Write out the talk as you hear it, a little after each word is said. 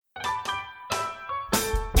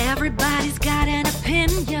Everybody's got an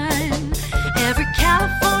opinion. Every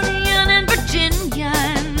Californian and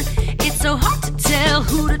Virginian. It's so hard to tell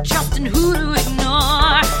who to trust and who to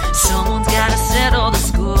ignore. Someone's gotta settle the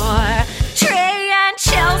score. Trey and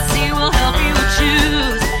Chelsea will help you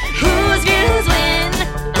choose whose views win,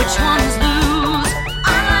 which ones lose.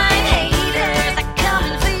 Online haters are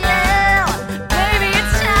coming for you. Baby,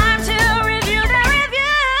 it's time to review the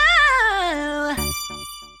review.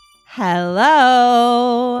 Hello.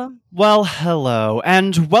 Well, hello,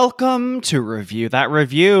 and welcome to Review That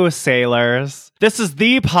Review, sailors. This is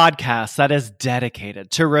the podcast that is dedicated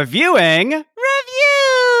to reviewing Reviews.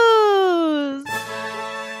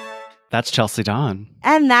 That's Chelsea Dawn.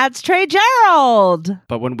 And that's Trey Gerald.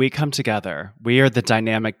 But when we come together, we are the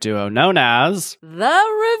dynamic duo known as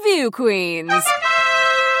The Review Queens.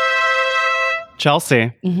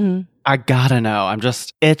 Chelsea. I gotta know. I'm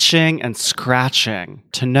just itching and scratching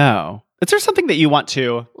to know. Is there something that you want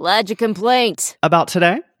to Lodge a complaint. about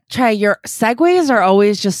today? Trey, your segues are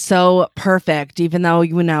always just so perfect, even though,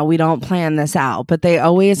 you know, we don't plan this out, but they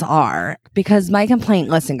always are. Because my complaint,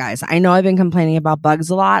 listen, guys, I know I've been complaining about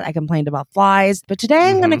bugs a lot. I complained about flies, but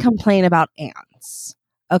today I'm going to complain about ants.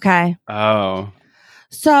 Okay? Oh.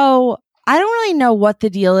 So I don't really know what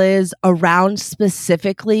the deal is around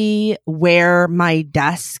specifically where my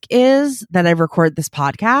desk is that I record this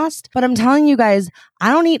podcast. But I'm telling you guys,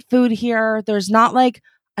 I don't eat food here. There's not like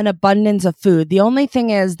an abundance of food. The only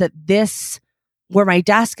thing is that this, where my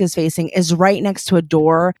desk is facing, is right next to a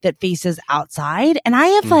door that faces outside. And I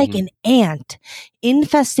have like an ant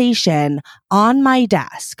infestation on my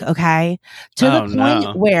desk, okay? To the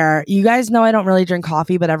point where, you guys know I don't really drink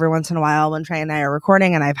coffee, but every once in a while when Trey and I are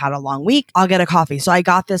recording and I've had a long week, I'll get a coffee. So I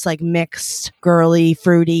got this like mixed, girly,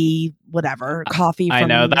 fruity, whatever, coffee from... I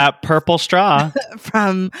know that purple straw.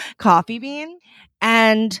 from Coffee Bean.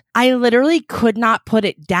 And I literally could not put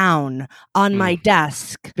it down on my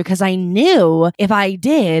desk because I knew if I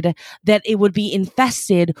did that it would be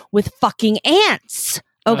infested with fucking ants.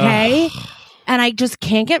 Okay. Ugh. And I just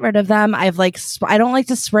can't get rid of them. I've like, I don't like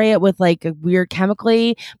to spray it with like a weird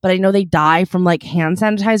chemically, but I know they die from like hand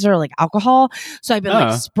sanitizer or like alcohol. So I've been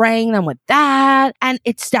like spraying them with that. And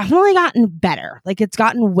it's definitely gotten better. Like it's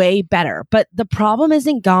gotten way better, but the problem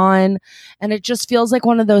isn't gone. And it just feels like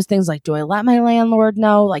one of those things like, do I let my landlord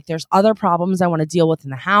know? Like there's other problems I want to deal with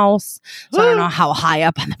in the house. So I don't know how high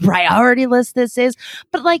up on the priority list this is,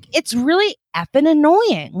 but like, it's really effing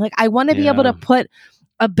annoying. Like I want to be able to put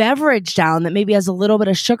a beverage down that maybe has a little bit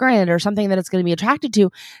of sugar in it or something that it's going to be attracted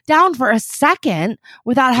to down for a second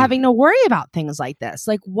without having to worry about things like this.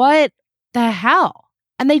 Like what the hell?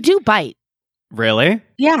 And they do bite. Really?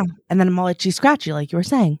 Yeah. And then I'm all itchy scratchy, like you were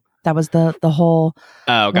saying. That was the whole,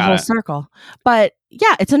 circle. But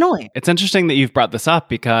yeah, it's annoying. It's interesting that you've brought this up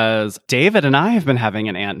because David and I have been having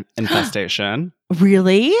an ant infestation.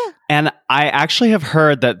 Really? And I actually have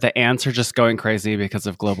heard that the ants are just going crazy because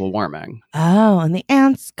of global warming. Oh, and the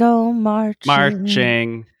ants go marching.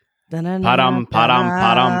 Marching. Padum, padum,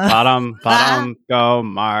 padum, padum, padum, go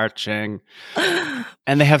marching.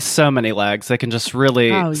 And they have so many legs. They can just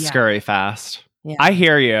really scurry fast. Yeah. I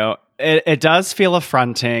hear you. It does feel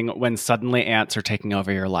affronting when suddenly ants are taking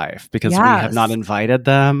over your life because we have not invited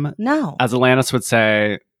them. No. As Alanis would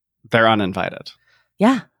say, they're uninvited.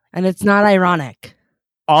 Yeah. And it's not ironic.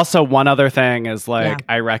 Also, one other thing is like,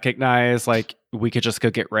 I recognize like we could just go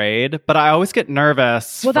get Raid, but I always get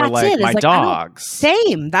nervous for like my dogs.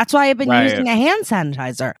 Same. That's why I've been using a hand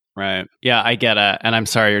sanitizer. Right. Yeah, I get it. And I'm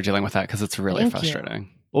sorry you're dealing with that because it's really frustrating.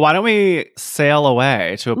 Well, why don't we sail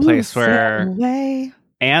away to a place where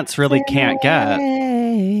ants really can't get?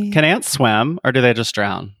 Can ants swim or do they just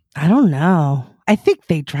drown? I don't know. I think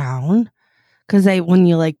they drown because when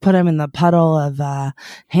you like put them in the puddle of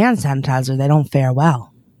hand sanitizer, they don't fare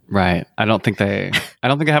well. Right. I don't think I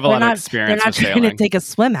have a lot of experience with sailing. They're not trying to take a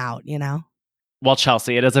swim out, you know? Well,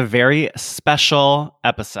 Chelsea, it is a very special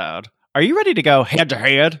episode. Are you ready to go head to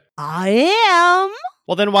head? I am.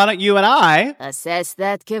 Well, then why don't you and I assess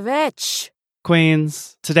that kvetch?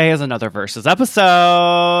 Queens, today is another Versus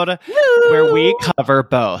episode where we cover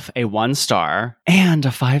both a 1-star and a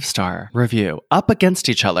 5-star review up against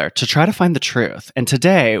each other to try to find the truth. And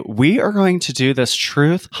today we are going to do this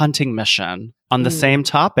truth hunting mission on the same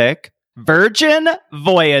topic, Virgin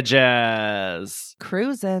Voyages.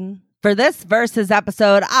 Cruising. For this Versus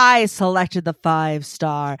episode, I selected the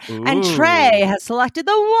 5-star and Trey has selected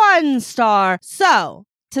the 1-star. So,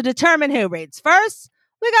 to determine who reads first,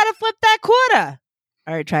 we got to flip that quarter.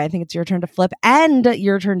 All right, Trey, I think it's your turn to flip and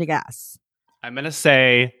your turn to guess. I'm going to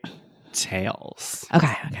say tails.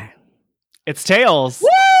 Okay. It's tails. Woo!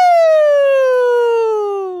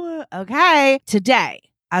 Okay. Today,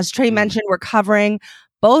 As Trey mentioned, we're covering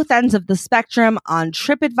both ends of the spectrum on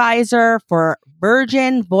TripAdvisor for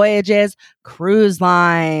Virgin Voyages cruise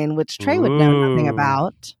line, which Trey would know nothing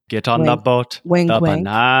about. Get on the boat, wink, the wink.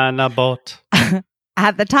 banana boat.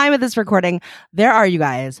 At the time of this recording, there are, you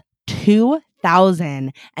guys,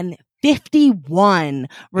 2,051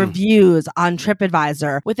 reviews on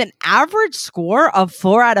TripAdvisor with an average score of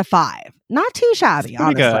 4 out of 5. Not too shabby,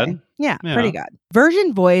 honestly. Good. Yeah, pretty good.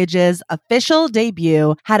 Virgin Voyages' official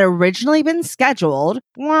debut had originally been scheduled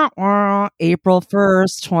April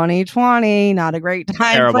 1st, 2020. Not a great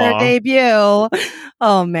time for a debut.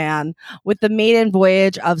 Oh, man. With the maiden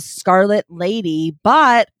voyage of Scarlet Lady,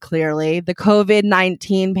 but clearly the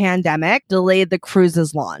COVID-19 pandemic delayed the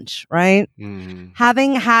cruise's launch, right?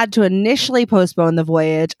 Having had to initially postpone the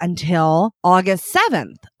voyage until August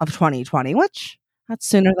 7th of 2020, which... that's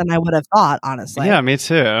sooner than I would have thought, honestly. Yeah, me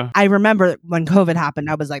too. I remember when COVID happened,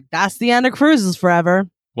 I was like, that's the end of cruises forever.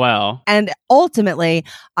 Well. And ultimately,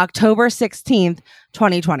 October 16th,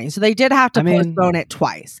 2020. So they did have to postpone it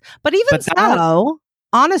twice. But even so,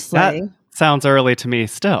 honestly. That sounds early to me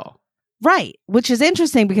still. Right. Which is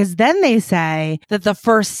interesting because then they say that the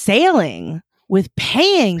first sailing with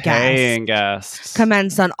paying guests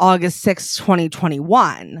commenced on August 6th,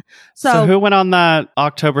 2021. So who went on that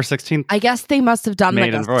October 16th? I guess they must have done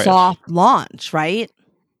like a soft launch, right?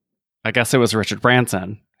 I guess it was Richard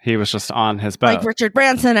Branson. He was just on his boat. Like Richard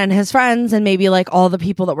Branson and his friends and maybe like all the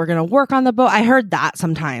people that were going to work on the boat. I heard that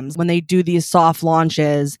sometimes when they do these soft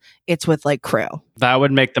launches, it's with like crew. That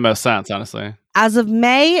would make the most sense, honestly. As of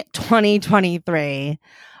May 2023,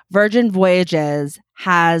 Virgin Voyages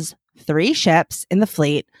has 3 ships in the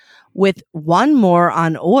fleet with 1 more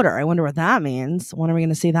on order. I wonder what that means. When are we going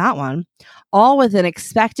to see that one? All with an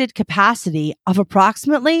expected capacity of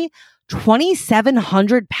approximately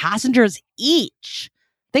 2,700 passengers each.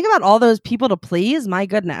 Think about all those people to please. My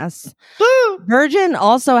goodness. Woo! Virgin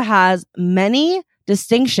also has many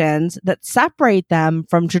distinctions that separate them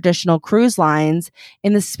from traditional cruise lines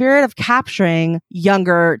in the spirit of capturing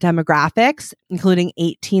younger demographics, including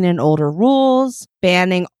 18 and older rules,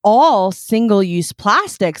 banning all single-use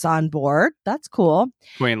plastics on board. That's cool.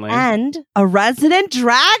 Queenly. And a resident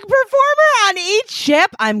drag performer on each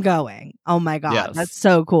ship. I'm going. Oh my God. Yes. That's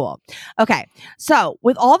so cool. Okay. So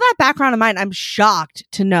with all that background in mind, I'm shocked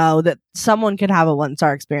to know that someone could have a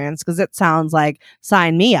 1-star experience because it sounds like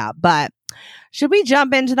sign me up. But should we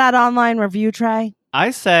jump into that online review, Trey?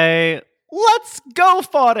 I say, let's go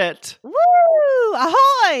for it. Woo!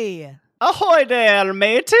 Ahoy! Ahoy there,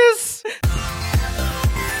 mateys!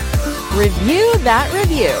 Review that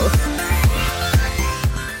review.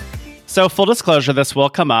 So full disclosure, this will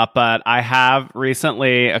come up, but I have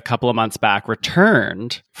recently, a couple of months back,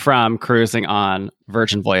 returned from cruising on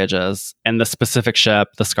Virgin Voyages and the specific ship,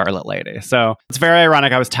 the Scarlet Lady. So it's very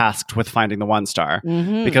ironic I was tasked with finding the 1-star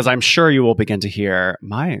because I'm sure you will begin to hear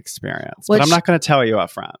my experience, but I'm not going to tell you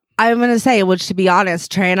up front. I'm going to say, which to be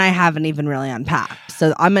honest, Trey and I haven't even really unpacked.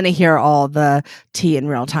 So I'm going to hear all the tea in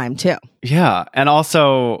real time too. Yeah. And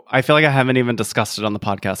also, I feel like I haven't even discussed it on the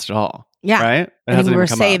podcast at all. Yeah. Right? I think we're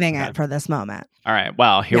saving it for this moment. All right.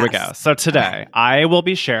 Well, here we go. So today, I will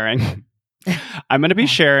be sharing, I'm going to be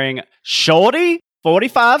sharing Shorty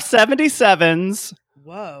 4577's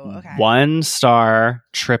 1-star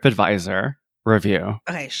TripAdvisor review.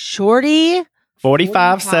 Okay. Shorty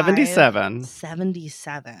 4577.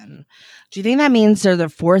 77. Do you think that means they're the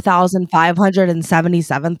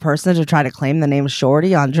 4,577th person to try to claim the name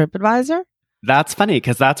Shorty on TripAdvisor? That's funny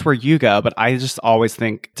because that's where you go, but I just always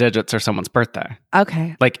think digits are someone's birthday.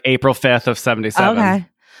 Okay. Like April 5th of 77. Okay.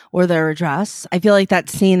 Or their address. I feel like that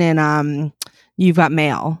scene in You've Got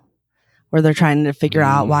Mail where they're trying to figure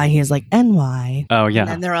out why he's like NY. Oh, yeah.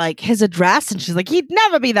 And they're like, his address? And she's like, he'd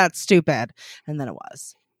never be that stupid. And then it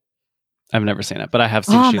was. I've never seen it, but I have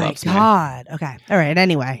seen She Loves Me. Oh, my God. Okay. All right.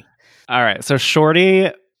 Anyway. All right. So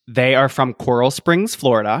Shorty, they are from Coral Springs,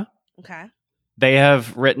 Florida. Okay. They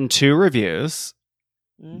have written 2 reviews.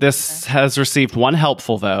 This has received 1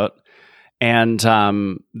 helpful vote. And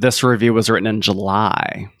this review was written in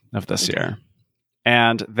July of this year.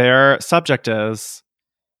 And their subject is,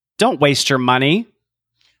 don't waste your money.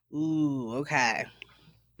 Ooh, okay.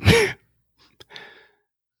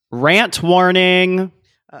 Rant warning.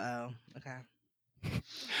 Uh-oh. Okay.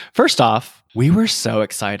 First off, we were so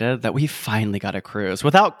excited that we finally got a cruise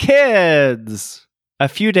without kids. A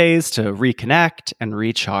few days to reconnect and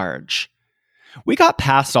recharge. We got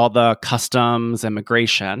past all the customs,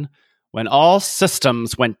 immigration, when all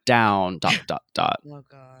systems went down, ... Oh, God.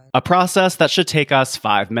 A process that should take us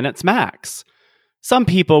 5 minutes max. Some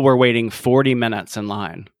people were waiting 40 minutes in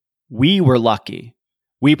line. We were lucky.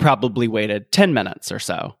 We probably waited 10 minutes or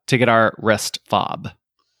so to get our wrist fob.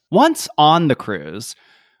 Once on the cruise,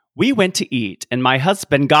 we went to eat and my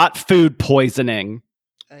husband got food poisoning.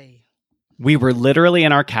 Aye. We were literally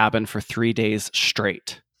in our cabin for 3 days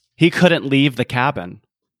straight. He couldn't leave the cabin.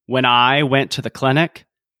 When I went to the clinic,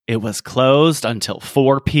 it was closed until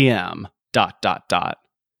 4 p.m. ... The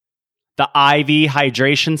IV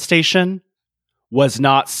hydration station was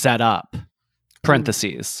not set up.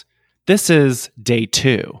 Parentheses. This is day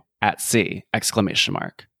 2 at sea! !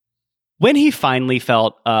 When he finally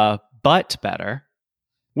felt a butt better,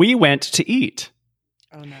 we went to eat.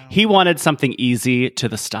 Oh, no. He wanted something easy to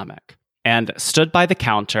the stomach and stood by the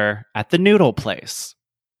counter at the noodle place.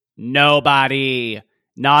 Nobody,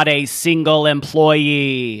 not a single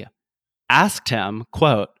employee, asked him,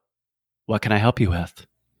 quote, "What can I help you with?"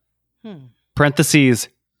 Parentheses,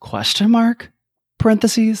 question mark?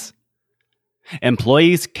 Parentheses.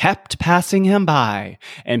 Employees kept passing him by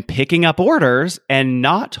and picking up orders, and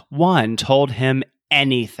not one told him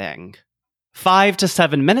anything. 5 to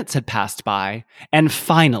 7 minutes had passed by, and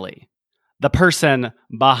finally, the person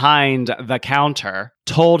behind the counter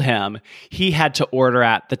told him he had to order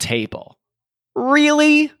at the table.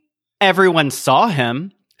 Really? Everyone saw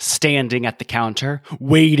him standing at the counter,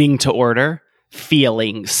 waiting to order,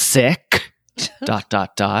 feeling sick, ...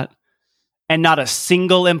 And not a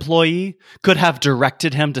single employee could have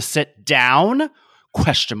directed him to sit down?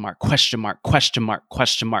 Question mark, question mark, question mark,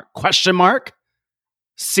 question mark, question mark.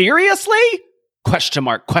 Seriously? Question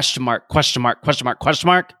mark, question mark, question mark, question mark, question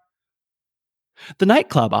mark. The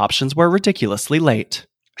nightclub options were ridiculously late.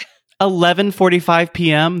 11:45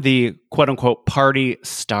 p.m., the quote-unquote party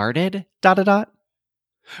started, ...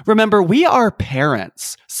 Remember, we are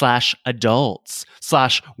parents / adults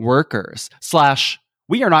 / workers /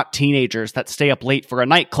 we are not teenagers that stay up late for a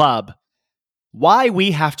nightclub. Why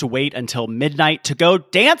we have to wait until midnight to go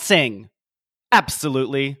dancing?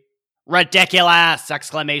 Absolutely ridiculous!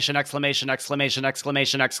 Exclamation, exclamation, exclamation,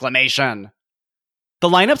 exclamation, exclamation. The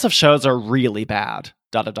lineups of shows are really bad, ...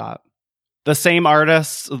 The same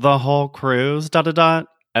artists, the whole cruise, ...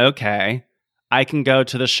 Okay, I can go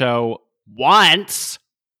to the show once, ...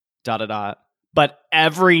 But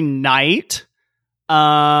every night?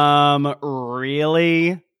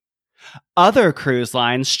 Really? Other cruise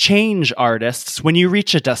lines change artists when you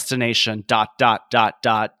reach a destination, ...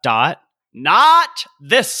 Not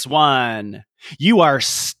this one. You are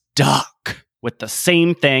stuck with the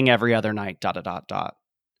same thing every other night, ...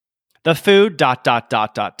 The food, ...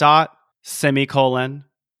 semicolon.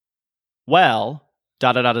 Well, ...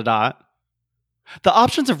 The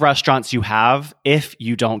options of restaurants you have, if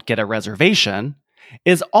you don't get a reservation,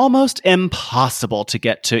 is almost impossible to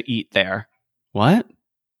get to eat there. What?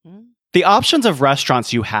 The options of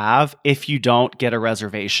restaurants you have, if you don't get a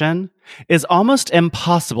reservation, is almost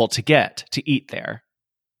impossible to get to eat there.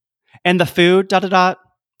 And the food, ...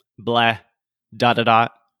 Bleh, ...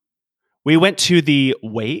 We went to the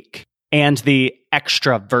Wake and the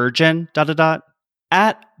Extra Virgin, ...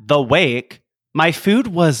 At the Wake, my food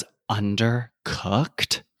was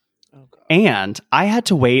undercooked. And I had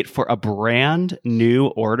to wait for a brand new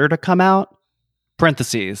order to come out.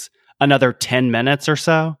 Parentheses, another 10 minutes or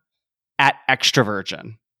so. At Extra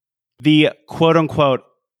Virgin, the quote-unquote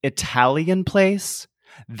Italian place,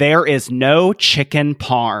 there is no chicken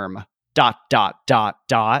parm, ...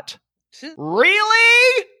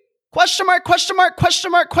 Really? Question mark, question mark,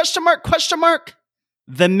 question mark, question mark, question mark.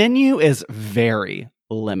 The menu is very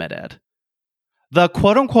limited. The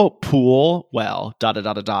quote-unquote pool, well, ...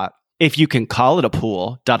 if you can call it a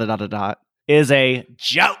pool, ... is a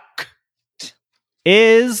joke.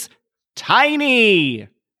 Is tiny.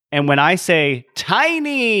 And when I say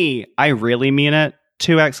tiny, I really mean it,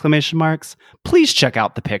 2 exclamation marks. Please check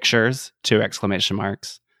out the pictures, 2 exclamation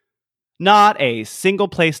marks. Not a single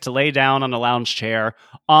place to lay down on a lounge chair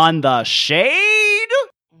on the shade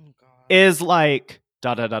is like ...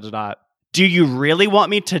 Do you really want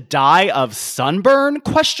me to die of sunburn?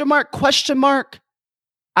 Question mark, question mark.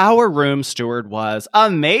 Our room steward was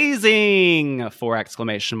amazing, 4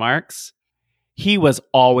 exclamation marks. He was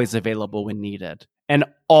always available when needed and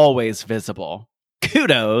always visible.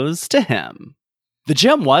 Kudos to him. The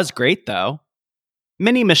gym was great, though.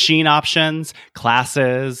 Many machine options,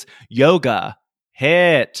 classes, yoga,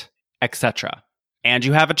 HIIT, etc. And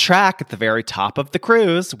you have a track at the very top of the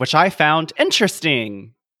cruise, which I found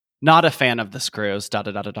interesting. Not a fan of this cruise, ...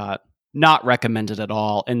 Not recommended at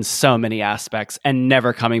all in so many aspects, and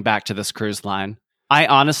never coming back to this cruise line. I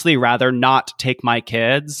honestly rather not take my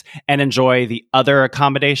kids and enjoy the other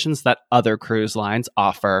accommodations that other cruise lines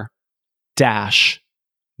offer. Dash.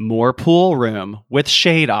 More pool room with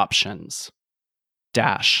shade options.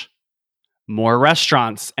 Dash. More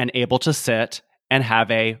restaurants and able to sit and have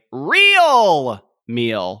a real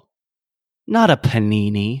meal. Not a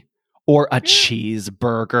panini or a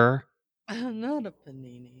cheeseburger. Not a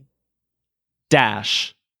panini.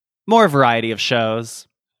 Dash. More variety of shows.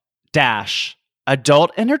 Dash.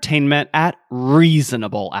 Adult entertainment at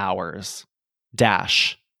reasonable hours.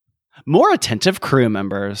 Dash. More attentive crew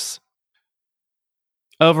members.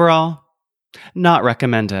 Overall, not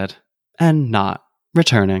recommended and not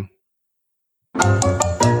returning.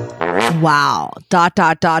 Wow. ...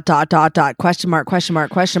 Question mark, question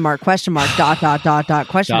mark, question mark, question mark, ... question mark,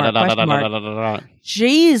 question mark.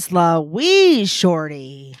 Jeez Louise,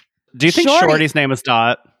 Shorty. Do you think Shorty's name is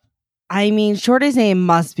Dot? I mean, Shorty's name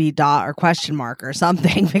must be Dot or question mark or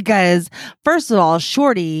something because, first of all,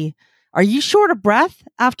 Shorty, are you short of breath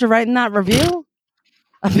after writing that review?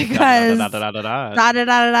 Because I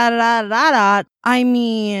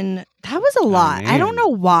mean, that was a lot. I don't know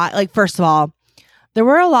why. Like, first of all, there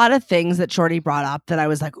were a lot of things that Shorty brought up that I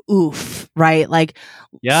was like, oof, right? Like,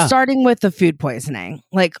 starting with the food poisoning.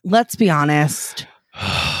 Like, let's be honest.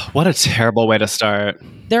 What a terrible way to start.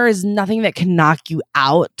 There is nothing that can knock you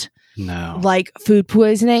out. No. Like food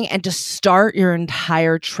poisoning, and to start your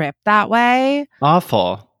entire trip that way.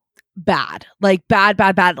 Awful. Bad. Like bad.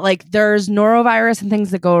 Like there's norovirus and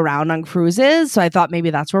things that go around on cruises. So I thought maybe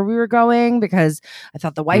that's where we were going because I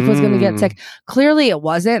thought the wife was going to get sick. Clearly it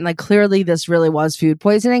wasn't. Like clearly this really was food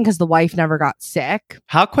poisoning because the wife never got sick.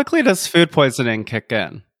 How quickly does food poisoning kick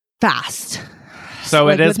in? Fast. So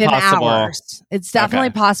like it is possible. Hours. It's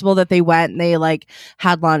definitely possible that they went and they like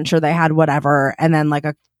had lunch or they had whatever. And then like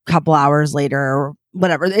a couple hours later or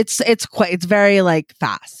whatever. It's very like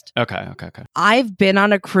fast. Okay. I've been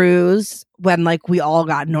on a cruise when like we all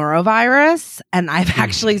got norovirus, and I've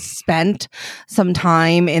actually spent some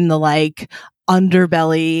time in the like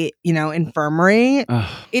underbelly, infirmary.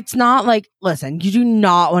 It's not like, listen, you do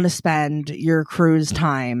not want to spend your cruise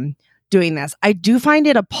time doing this. I do find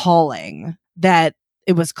it appalling that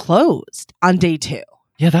it was closed on day 2.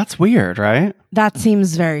 Yeah, that's weird, right? That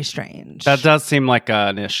seems very strange. That does seem like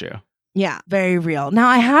an issue. Yeah, very real. Now,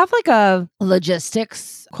 I have like a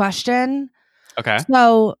logistics question. Okay.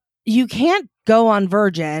 So you can't go on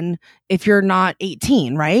Virgin if you're not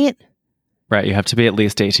 18, right? Right. You have to be at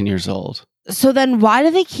least 18 years old. So then why do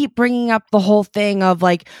they keep bringing up the whole thing of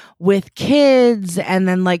like with kids? And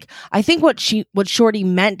then like, I think what Shorty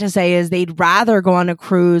meant to say is they'd rather go on a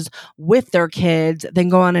cruise with their kids than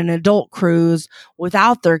go on an adult cruise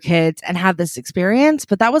without their kids and have this experience.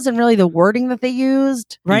 But that wasn't really the wording that they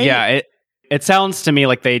used, right? Yeah. It sounds to me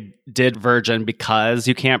like they did Virgin because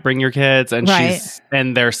you can't bring your kids. And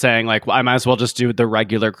and they're saying like, well, I might as well just do the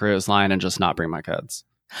regular cruise line and just not bring my kids.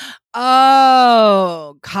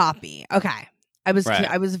 Oh, copy. Okay. I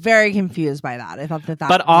was very confused by that. I thought that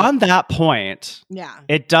But on that point, yeah,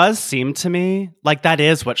 it does seem to me like that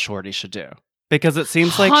is what Shorty should do. Because it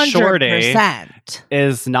seems like 100%. Shorty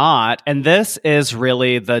is not, and this is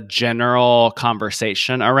really the general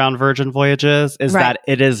conversation around Virgin Voyages, is that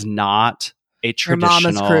it is not a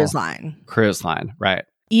traditional Your mama's cruise line, right?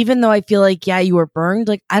 Even though I feel like, yeah, you were burned,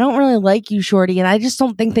 like, I don't really like you, Shorty, and I just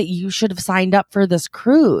don't think that you should have signed up for this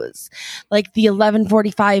cruise. Like the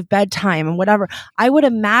 11:45 bedtime and whatever. I would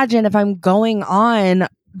imagine if I'm going on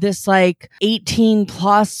this like 18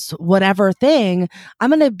 plus whatever thing,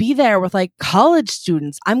 I'm going to be there with like college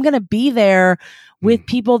students. I'm going to be there with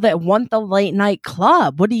people that want the late night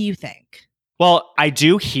club. What do you think? Well, I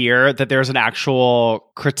do hear that there's an actual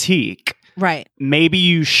critique. Right. Maybe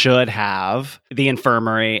you should have the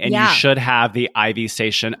infirmary and you should have the IV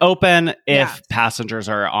station open if passengers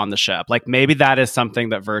are on the ship. Like maybe that is something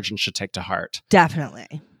that Virgin should take to heart.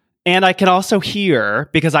 Definitely. And I can also hear,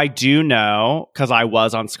 because I do know, because I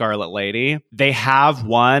was on Scarlet Lady, they have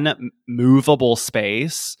one movable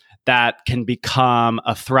space that can become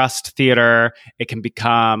a thrust theater. It can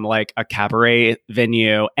become like a cabaret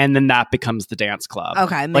venue. And then that becomes the dance club.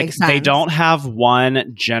 Okay, makes sense. They don't have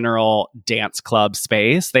one general dance club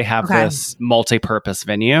space. They have this multi-purpose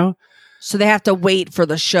venue. So they have to wait for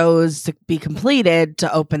the shows to be completed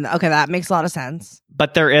to open. Okay, that makes a lot of sense.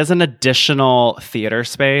 But there is an additional theater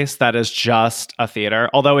space that is just a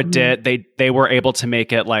theater. Although it they were able to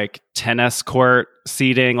make it like tennis court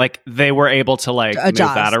seating. Like they were able to like move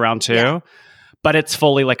that around too. Yeah. But it's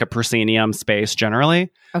fully like a proscenium space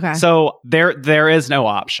generally. Okay. So there is no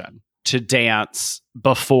option to dance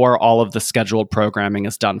before all of the scheduled programming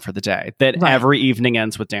is done for the day. That every evening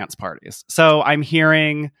ends with dance parties. So I'm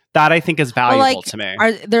hearing that I think is valuable to me.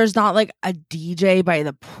 There's not like a DJ by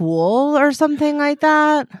the pool or something like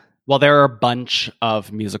that? Well, there are a bunch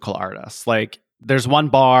of musical artists. Like There's one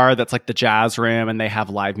bar that's like the jazz room and they have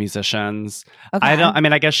live musicians. Okay.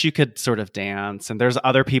 I guess you could sort of dance and there's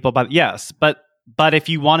other people, but yes. But if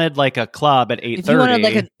you wanted like a club at 8:30. If you wanted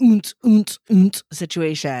like an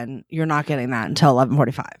situation, you're not getting that until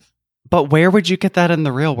 11:45. But where would you get that in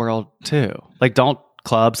the real world too? Like, don't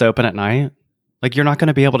clubs open at night? Like, you're not going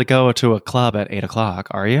to be able to go to a club at 8:00,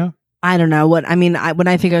 are you? I don't know when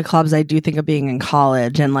I think of clubs, I do think of being in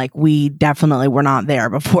college, and like we definitely were not there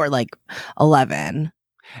before like 11.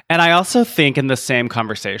 And I also think in the same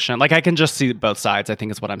conversation, like I can just see both sides, I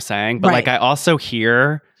think is what I'm saying. But like I also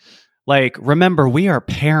hear, like, remember, we are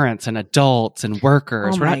parents and adults and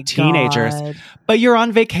workers. We're not teenagers. But you're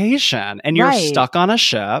on vacation and you're stuck on a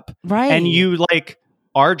ship. Right. And you like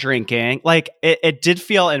are drinking. Like it did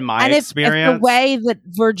feel in my experience. If the way that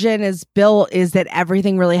Virgin is built is that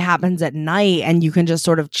everything really happens at night and you can just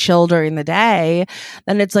sort of chill during the day,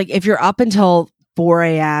 then it's like if you're up until 4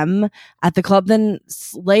 a.m. at the club, then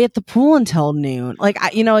lay at the pool until noon. Like,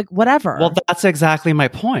 like whatever. Well, that's exactly my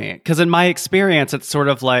point. Because in my experience, it's sort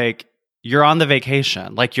of like you're on the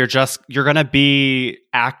vacation. Like you're going to be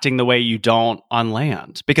acting the way you don't on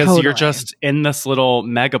land because you're just in this little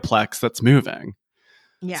megaplex that's moving.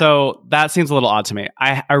 Yeah. So that seems a little odd to me.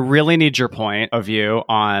 I really need your point of view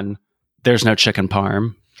on there's no chicken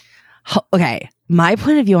parm. Okay. My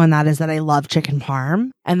point of view on that is that I love chicken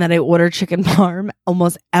parm and that I order chicken parm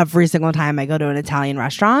almost every single time I go to an Italian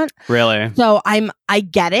restaurant. Really? So I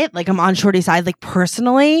get it. Like I'm on Shorty's side. Like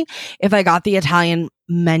personally, if I got the Italian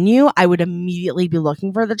menu, I would immediately be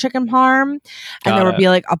looking for the chicken parm. And there would be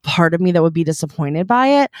like a part of me that would be disappointed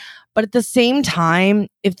by it. But at the same time,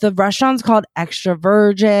 if the restaurant's called Extra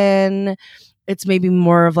Virgin, it's maybe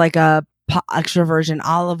more of like a extra virgin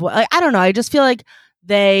olive oil. Like, I don't know. I just feel like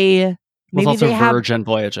maybe also they have Virgin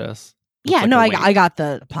Voyages. Yeah, like I got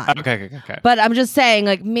the pun. Okay. But I'm just saying,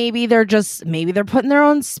 like maybe they're putting their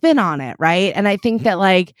own spin on it, right? And I think that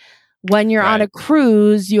like when you're on a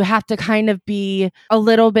cruise, you have to kind of be a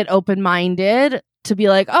little bit open-minded to be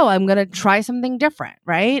like, oh, I'm gonna try something different,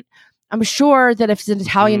 right? I'm sure that if it's an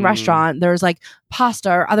Italian restaurant, there's like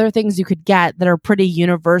pasta or other things you could get that are pretty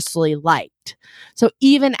universally liked. So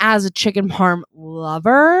even as a chicken parm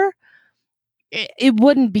lover, it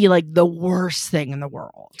wouldn't be like the worst thing in the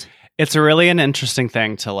world. It's really an interesting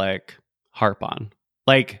thing to like harp on.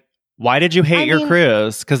 Like, why did you hate your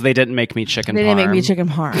cruise? Because they didn't make me chicken parm. They didn't make me chicken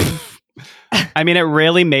parm. I mean, it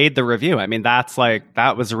really made the review. I mean, that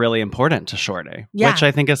was really important to Shorty, which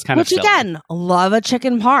I think is kind of silly. Which again, love a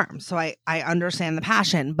chicken parm. So I understand the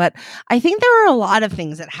passion, but I think there were a lot of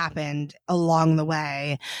things that happened along the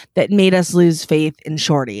way that made us lose faith in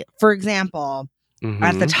Shorty. For example,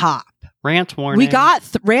 at the top. Rant warning. We got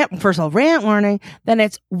first of all, rant warning. Then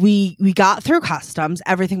it's we got through customs.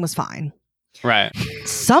 Everything was fine. Right.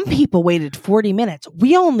 Some people waited 40 minutes.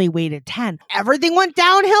 We only waited 10. Everything went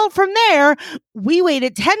downhill from there. We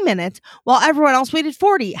waited 10 minutes while everyone else waited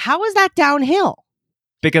 40. How is that downhill?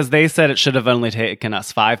 Because they said it should have only taken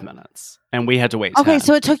us 5 minutes and we had to wait 10. Okay,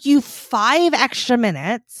 so it took you 5 extra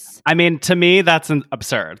minutes. I mean, to me, that's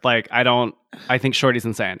absurd. Like, I think Shorty's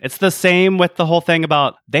insane. It's the same with the whole thing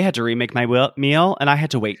about they had to remake my meal and I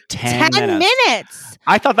had to wait 10 minutes.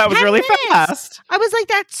 I thought that was really fast. I was like,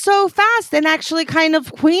 that's so fast and actually kind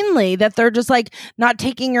of queenly that they're just like not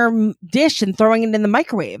taking your dish and throwing it in the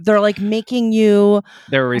microwave. They're like making you...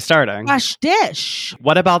 They're restarting. A fresh dish.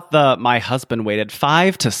 What about my husband waited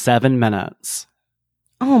 5 to 7 minutes?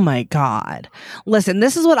 Oh my God. Listen,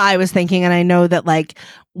 this is what I was thinking. And I know that like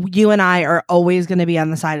you and I are always going to be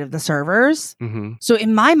on the side of the servers. Mm-hmm. So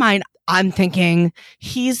in my mind, I'm thinking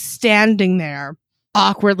he's standing there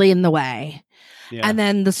awkwardly in the way. Yeah. And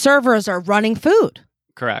then the servers are running food.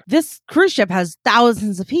 Correct. This cruise ship has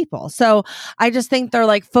thousands of people. So I just think they're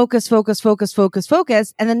like focus.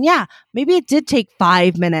 And then, yeah, maybe it did take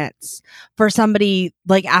 5 minutes for somebody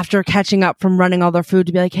like after catching up from running all their food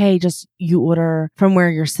to be like, hey, just you order from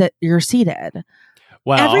where you're seated.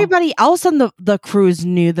 Well, everybody else on the cruise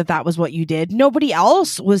knew that was what you did. Nobody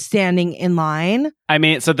else was standing in line. I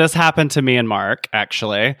mean, so this happened to me and Mark,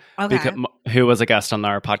 actually, who was a guest on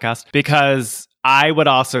our podcast, because I would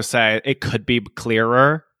also say it could be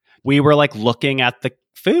clearer. We were like looking at the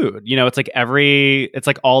food. You know, it's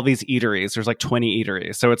like all these eateries. There's like 20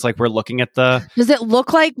 eateries. So it's like we're looking at Does it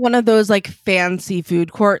look like one of those like fancy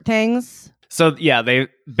food court things? So yeah,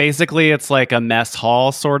 it's like a mess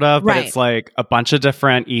hall sort of, but it's like a bunch of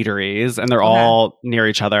different eateries and they're all near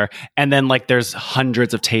each other. And then like there's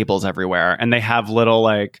hundreds of tables everywhere and they have little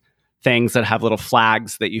like things that have little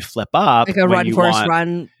flags that you flip up. Like a run, forest,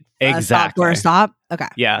 run. Exactly. Stop. Okay.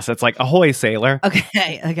 Yes, it's like ahoy sailor.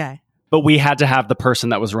 Okay. But we had to have the person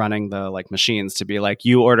that was running the like machines to be like,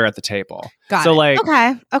 you order at the table. Got so it.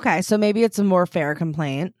 like, okay. So maybe it's a more fair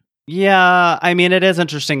complaint. Yeah, I mean, it is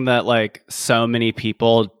interesting that like so many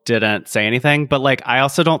people didn't say anything, but like I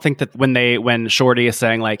also don't think that when Shorty is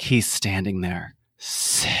saying like he's standing there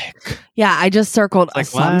sick. Yeah, I just circled like,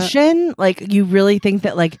 assumption. What? Like you really think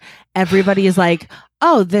that like everybody is like,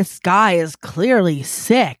 oh, this guy is clearly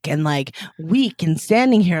sick and like weak and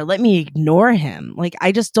standing here. Let me ignore him. Like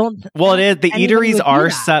I just don't. Well, it is. The eateries are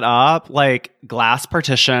set up like glass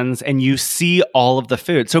partitions and you see all of the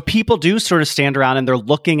food. So people do sort of stand around and they're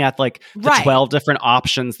looking at like the 12 different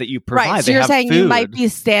options that you provide. Right. So you're saying food. You might be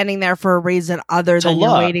standing there for a reason other than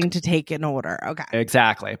you're waiting to take an order. Okay.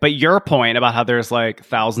 Exactly. But your point about how there's like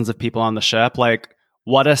thousands of people on the ship, like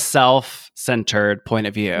what a self-centered point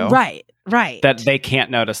of view. Right. That they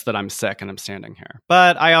can't notice that I'm sick and I'm standing here.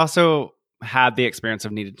 But I also had the experience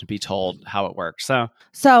of needing to be told how it worked. So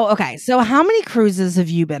okay. So how many cruises have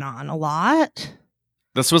you been on? A lot?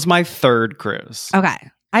 This was my third cruise. Okay.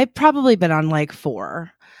 I've probably been on like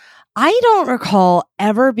 4. I don't recall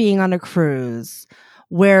ever being on a cruise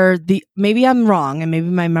where maybe I'm wrong and maybe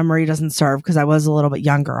my memory doesn't serve because I was a little bit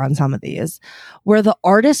younger on some of these, where the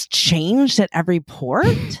artist changed at every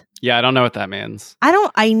port. Yeah, I don't know what that means.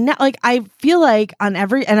 I feel like on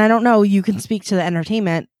every, and I don't know, you can speak to the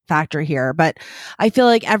entertainment factor here, but I feel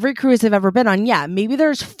like every cruise I've ever been on, yeah, maybe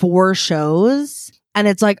there's 4 shows and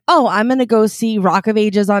it's like, oh, I'm going to go see Rock of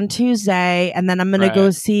Ages on Tuesday and then I'm going to go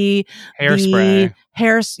see Hairspray.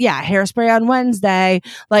 Hairspray on Wednesday.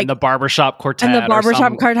 Like and the Barbershop Quartet. And the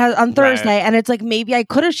Barbershop Quartet on Thursday. Right. And it's like, maybe I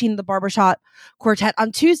could have seen the Barbershop Quartet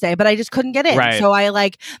on Tuesday, but I just couldn't get in. Right. So I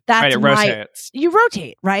like, that's it rotates. You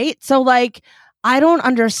rotate, right? So like, I don't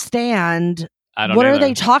understand. What are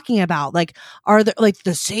they talking about? Like, are there like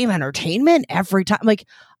the same entertainment every time? Like,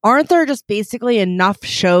 aren't there just basically enough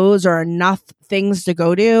shows or enough things to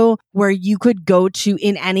go to where you could go to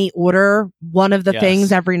in any order one of the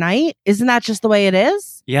things every night? Isn't that just the way it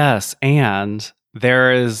is? Yes. And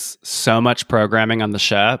there is so much programming on the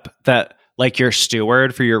ship that like your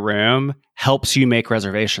steward for your room helps you make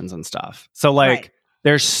reservations and stuff. So like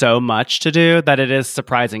there's so much to do that it is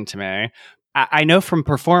surprising to me. I know from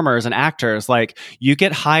performers and actors, like you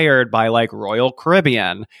get hired by like Royal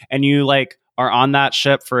Caribbean and you like are on that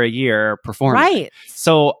ship for a year performing. Right.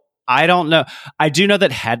 So I don't know. I do know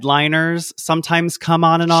that headliners sometimes come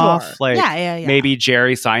on and off. Like maybe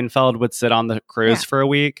Jerry Seinfeld would sit on the cruise for a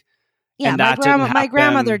week. Yeah, my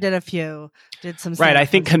grandmother did some. Right. I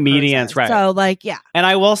think comedians. Right. So like, yeah. And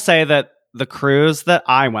I will say that the cruise that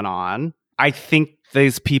I went on, I think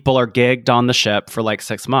these people are gigged on the ship for like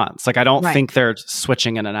 6 months. Like, I don't think they're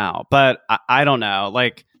switching in and out, but I don't know.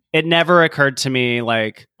 Like, it never occurred to me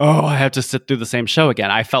like, oh, I have to sit through the same show again.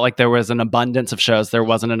 I felt like there was an abundance of shows. There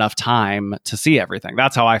wasn't enough time to see everything.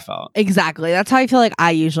 That's how I felt. Exactly. That's how I feel like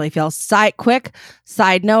I usually feel. Quick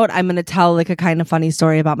side note, I'm going to tell like a kind of funny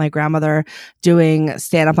story about my grandmother doing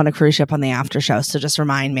stand up on a cruise ship on the after show. So just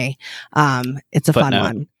remind me. It's a fun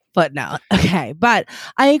one. But no. Okay. But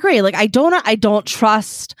I agree. Like, I don't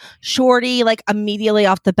trust Shorty like immediately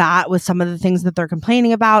off the bat with some of the things that they're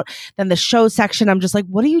complaining about. Then the show section, I'm just like,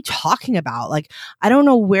 what are you talking about? Like, I don't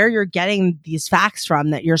know where you're getting these facts from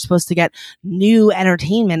that you're supposed to get new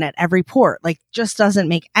entertainment at every port. Like, just doesn't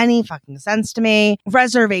make any fucking sense to me.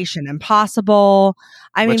 Reservation impossible.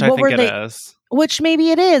 I mean, what were they? Which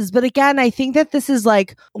maybe it is. But again, I think that this is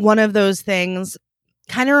like one of those things,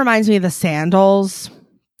 kind of reminds me of the Sandals.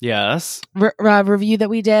 Yes. Review that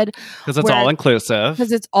we did. Because it's all inclusive.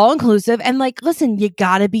 Because it's all inclusive. And like, listen, you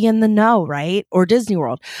got to be in the know, right? Or Disney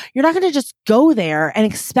World. You're not going to just go there and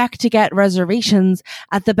expect to get reservations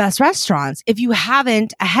at the best restaurants. If you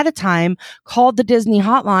haven't ahead of time called the Disney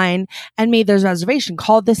hotline and made those reservations,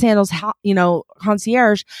 called the Sandals,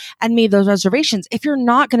 concierge and made those reservations. If you're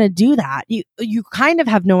not going to do that, you kind of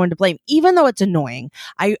have no one to blame, even though it's annoying.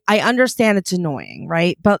 I understand it's annoying,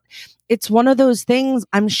 right? But it's one of those things.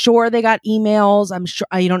 I'm sure they got emails. I'm sure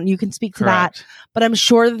you can speak to that, but I'm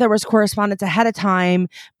sure that there was correspondence ahead of time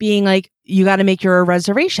being like, you got to make your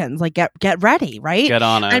reservations, like get ready, right? Get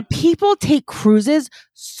on it. And people take cruises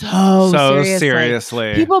so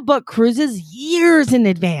seriously. People book cruises years in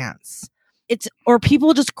advance. Or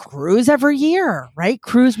people just cruise every year, right?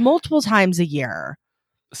 Cruise multiple times a year.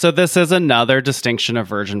 So this is another distinction of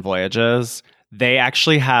Virgin Voyages. They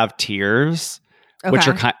actually have tiers. Okay. Which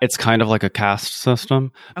it's kind of like a caste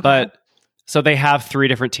system. Okay. But so they have 3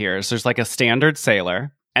 different tiers. There's like a standard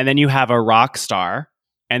sailor, and then you have a rock star,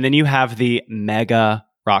 and then you have the mega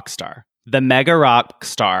rock star. The mega rock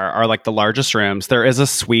star are like the largest rooms. There is a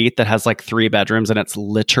suite that has like 3 bedrooms, and it's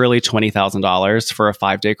literally $20,000 for a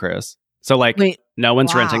 5-day cruise. So like no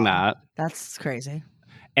one's renting that. That's crazy.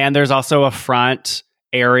 And there's also a front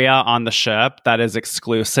area on the ship that is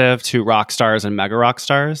exclusive to rock stars and mega rock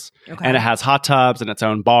stars. Okay. And it has hot tubs and its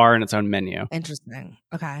own bar and its own menu. Interesting.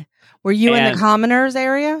 Okay. Were you in the commoners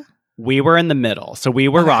area? We were in the middle. So we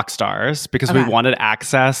were rock stars because we wanted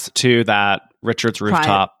access to that Richard's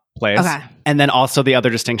Rooftop place. Okay. And then also the other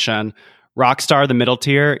distinction, Rockstar, the middle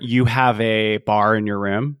tier, you have a bar in your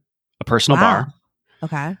room, a personal bar.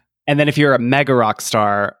 Okay. And then if you're a mega rock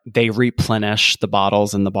star, they replenish the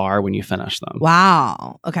bottles in the bar when you finish them.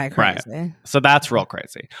 Wow. Okay, crazy. Right. So that's real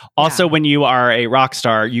crazy. Also, when you are a rock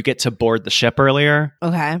star, you get to board the ship earlier.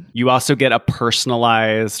 Okay. You also get a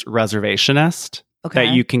personalized reservationist that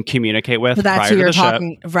you can communicate with prior to the ship.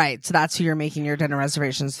 Right. So that's who you're making your dinner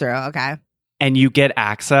reservations through. Okay. And you get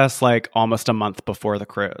access like almost a month before the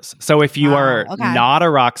cruise. So if you are not a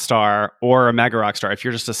rock star or a mega rock star, if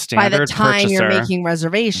you're just a standard purchaser, by the time you're making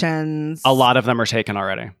reservations, a lot of them are taken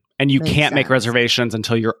already. And you can't make reservations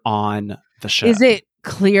until you're on the ship. Is it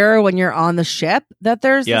clear when you're on the ship that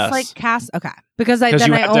there's this like cast? Okay. Because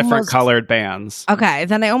you have different colored bands. Okay.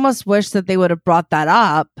 Then I almost wish that they would have brought that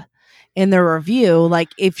up in their review. Like,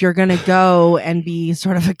 if you're going to go and be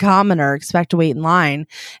sort of a commoner, expect to wait in line,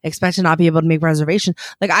 expect to not be able to make reservations.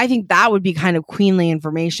 Like, I think that would be kind of queenly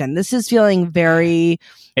information. This is feeling very,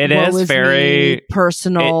 it is very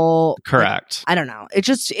personal. Correct. Like, I don't know. It's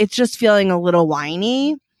just feeling a little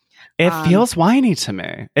whiny. It feels whiny to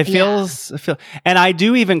me. It feels, and I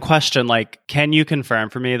do even question, like, can you confirm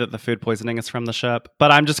for me that the food poisoning is from the ship?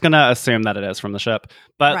 But I'm just going to assume that it is from the ship.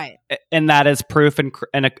 But, and that is proof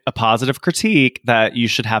and a positive critique that you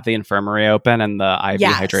should have the infirmary open and the IV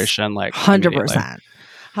hydration, like 100%.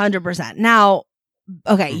 100%. Now,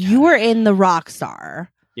 okay, you were in the Rockstar.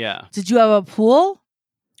 Yeah. Did you have a pool?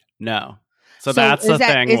 No. So that's the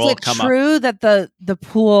thing. Is it true that the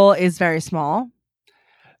pool is very small?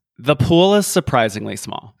 The pool is surprisingly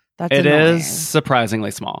small. It is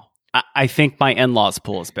surprisingly small. I think my in-laws'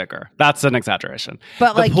 pool is bigger. That's an exaggeration.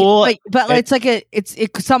 But the pool, it's like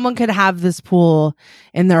someone could have this pool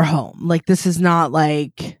in their home. Like, this is not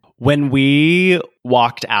like when we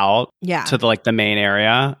walked out to the main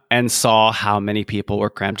area and saw how many people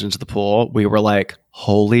were crammed into the pool, we were like,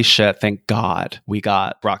 holy shit, thank God we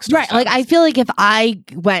got Rockstar. Right. Like, I feel like if I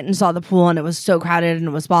went and saw the pool and it was so crowded and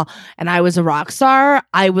it was small and I was a rock star,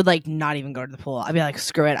 I would like not even go to the pool. I'd be like,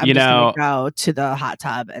 screw it. I'm just going to go to the hot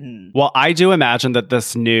tub. And well, I do imagine that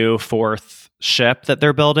this new fourth ship that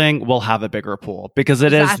they're building will have a bigger pool because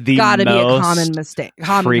it is the most be a common mistake.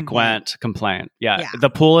 Frequent complaint. Yeah. The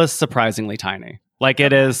pool is surprisingly tiny. Like,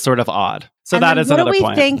 it is sort of odd. So and that is another point. What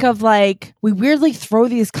do we think of, like, we weirdly throw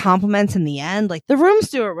these compliments in the end? Like, the room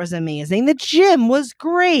steward was amazing. The gym was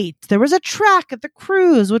great. There was a track at the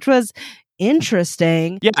cruise, which was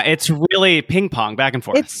interesting. Yeah, it's really ping pong back and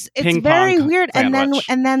forth. It's very weird. Sandwich.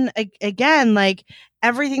 And then again, like,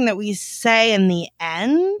 everything that we say in the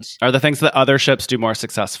end are the things that other ships do more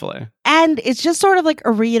successfully. And it's just sort of like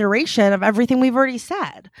a reiteration of everything we've already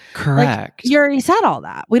said. Correct. Like, you already said all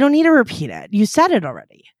that. We don't need to repeat it. You said it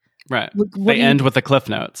already. Right. They end with the cliff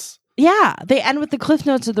notes. Yeah, they end with the cliff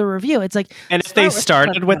notes of the review. It's like, and if they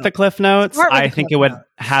started with the cliff notes, I think it would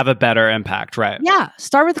have a better impact, right? Yeah,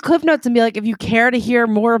 start with the cliff notes and be like, if you care to hear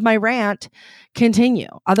more of my rant, continue.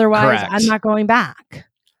 Otherwise, I'm not going back.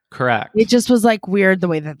 Correct. It just was like weird the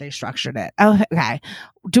way that they structured it. Oh, okay.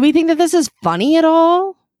 Do we think that this is funny at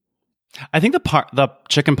all? I think the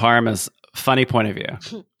chicken parm is funny point of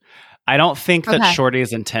view. I don't think that Shorty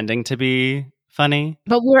is intending to be funny.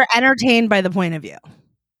 But we're entertained by the point of view.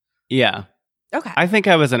 Yeah. Okay. I think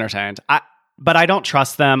I was entertained. But I don't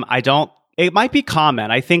trust them. It might be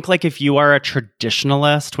common. I think, like, if you are a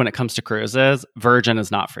traditionalist when it comes to cruises, Virgin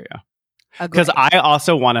is not for you. Because I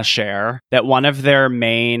also want to share that one of their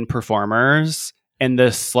main performers in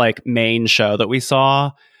this, like, main show that we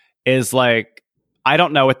saw is, like, I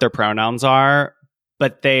don't know what their pronouns are,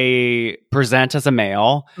 but they present as a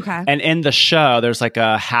male. Okay. And in the show, there's like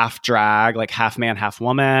a half drag, like half man, half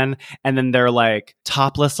woman. And then they're like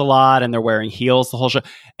topless a lot and they're wearing heels the whole show.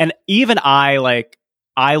 And even I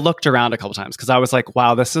looked around a couple times because I was like,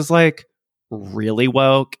 wow, this is like really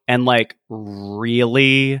woke and like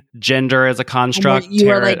really gender as a construct. You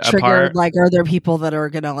are like triggered apart. Like, are there people that are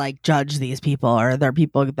gonna like judge these people? Or are there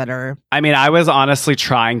people that are? I mean, I was honestly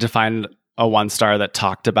trying to find a 1-star that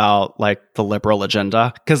talked about like the liberal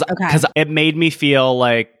agenda because it made me feel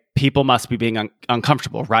like people must be being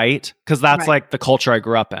uncomfortable, right? Because that's like the culture I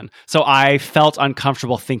grew up in. So I felt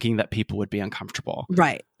uncomfortable thinking that people would be uncomfortable.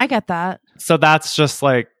 Right. I get that. So that's just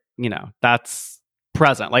like, that's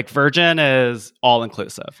present. Like Virgin is all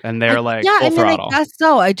inclusive and they're full throttle. I guess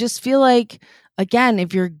so. I just feel like, again,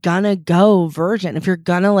 if you're gonna go Virgin, if you're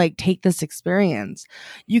gonna like take this experience,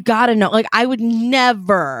 you gotta know, like I would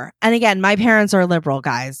never, and again, my parents are liberal,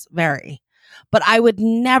 guys, very, but I would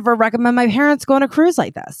never recommend my parents go on a cruise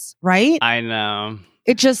like this, right? I know.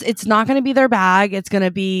 It's not going to be their bag. It's going to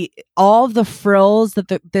be all of the frills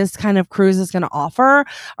that this kind of cruise is going to offer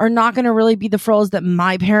are not going to really be the frills that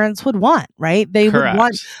my parents would want, right? They Correct. would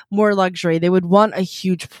want more luxury. They would want a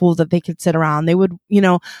huge pool that they could sit around. They would,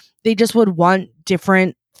 they just would want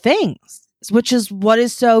different things, which is what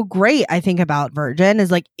is so great, I think, about Virgin is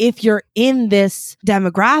like, if you're in this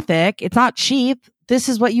demographic, it's not cheap. This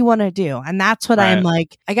is what you want to do. And that's what I'm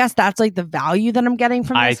like, I guess that's like the value that I'm getting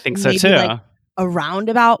from this. I think so too. Like, a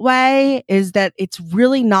roundabout way is that it's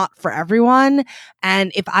really not for everyone.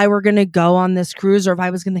 And if I were going to go on this cruise or if I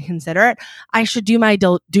was going to consider it, I should do my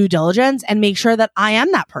due diligence and make sure that I am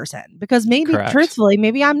that person, because maybe truthfully,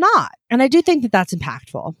 maybe I'm not. And I do think that that's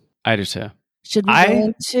impactful. I do too. Should we go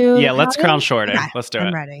into let's crown Shorty. Okay, let's do it.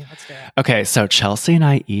 I'm ready. Let's do it. Okay, so Chelsea and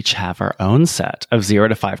I each have our own set of 0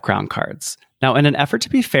 to 5 crown cards. Now, in an effort to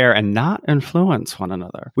be fair and not influence one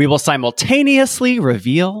another, we will simultaneously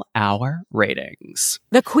reveal our ratings.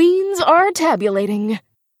 The queens are tabulating.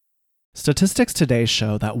 Statistics today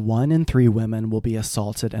show that 1 in 3 women will be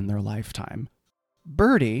assaulted in their lifetime.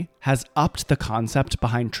 Birdie has upped the concept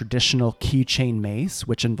behind traditional keychain mace,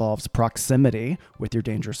 which involves proximity with your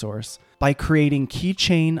danger source, by creating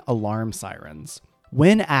keychain alarm sirens.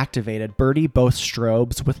 When activated, Birdie both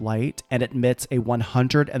strobes with light and emits a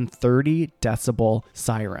 130 decibel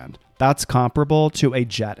siren. That's comparable to a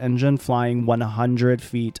jet engine flying 100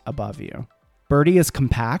 feet above you. Birdie is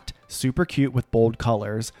compact, super cute with bold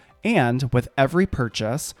colors, and with every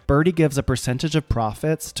purchase, Birdie gives a percentage of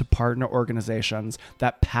profits to partner organizations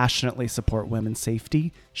that passionately support women's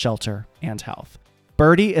safety, shelter, and health.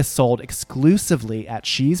 Birdie is sold exclusively at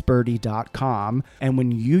shesbirdie.com, and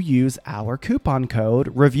when you use our coupon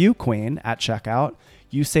code ReviewQueen at checkout,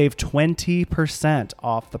 you save 20%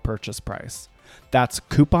 off the purchase price. That's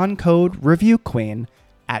coupon code ReviewQueen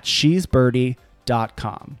at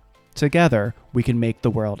shesbirdie.com. Together, we can make the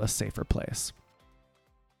world a safer place.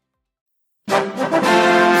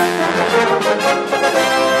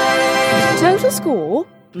 Total score.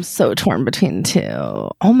 I'm so torn between two.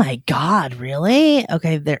 Oh my God, really?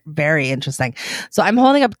 Okay, they're very interesting. So I'm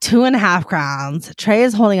holding up 2.5 crowns. Trey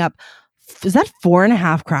is holding up, is that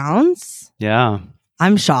 4.5 crowns? Yeah.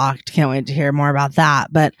 I'm shocked. Can't wait to hear more about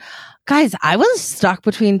that. But guys, I was stuck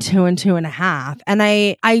between 2 and 2.5. And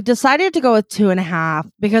I decided to go with 2.5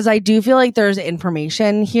 because I do feel like there's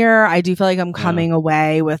information here. I do feel like I'm coming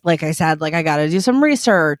away with, like I said, like I got to do some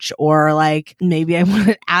research, or like maybe I want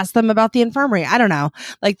to ask them about the infirmary. I don't know.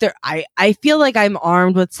 Like I feel like I'm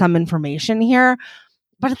armed with some information here.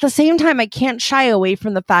 But at the same time, I can't shy away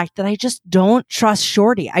from the fact that I just don't trust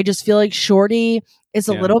Shorty. I just feel like Shorty is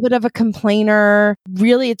a little bit of a complainer.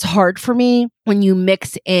 Really, it's hard for me when you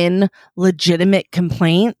mix in legitimate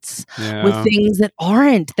complaints with things that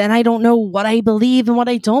aren't. Then I don't know what I believe and what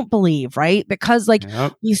I don't believe, right? Because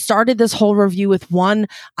we started this whole review with one,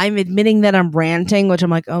 I'm admitting that I'm ranting, which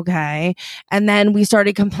I'm like, okay. And then we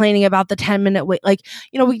started complaining about the 10-minute wait. Like,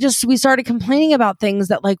 we started complaining about things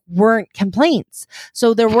that like weren't complaints.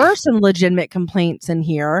 So there were some legitimate complaints in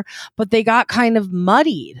here, but they got kind of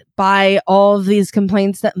muddied by all of these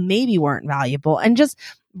complaints that maybe weren't valuable. And just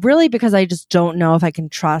really because I just don't know if I can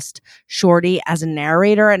trust Shorty as a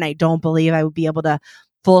narrator, and I don't believe I would be able to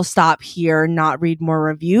full stop here, not read more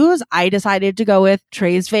reviews. I decided to go with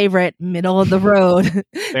Trey's favorite, middle of the road,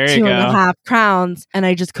 2.5 crowns, and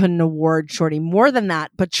I just couldn't award Shorty more than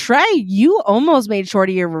that. But Trey, you almost made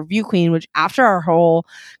Shorty your review queen, which after our whole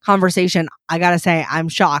conversation, I gotta say, I'm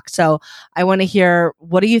shocked. So I want to hear,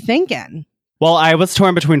 what are you thinking? Well, I was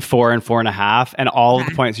torn between 4 and 4.5, and all of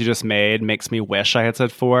the points you just made makes me wish I had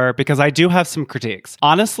said 4, because I do have some critiques.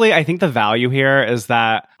 Honestly, I think the value here is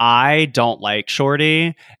that I don't like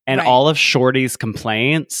Shorty, and all of Shorty's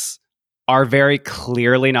complaints are very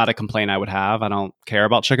clearly not a complaint I would have. I don't care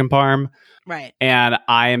about chicken parm. Right. And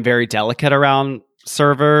I am very delicate around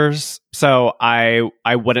servers, so I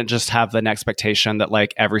wouldn't just have the expectation that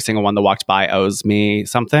like every single one that walked by owes me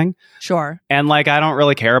something. Sure. And like I don't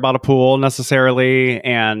really care about a pool necessarily,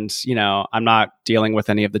 and I'm not dealing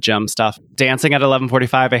with any of the gym stuff. Dancing at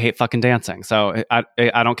 11:45, I hate fucking dancing, so I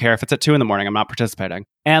don't care if it's at 2 a.m. I'm not participating.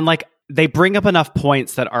 And like they bring up enough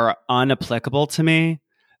points that are unapplicable to me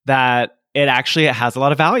that it has a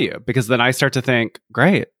lot of value, because then I start to think,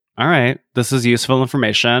 great, all right, this is useful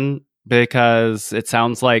information. because it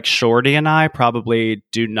sounds like Shorty and I probably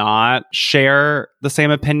do not share the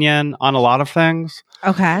same opinion on a lot of things.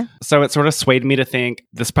 Okay. So it sort of swayed me to think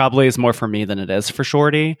this probably is more for me than it is for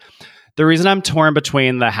Shorty. The reason I'm torn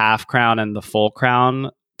between the half crown and the full crown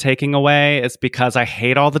taking away is because I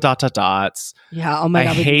hate all the ... Yeah. Oh my God.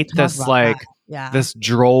 I hate this this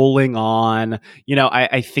drolling on.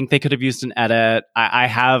 I think they could have used an edit. I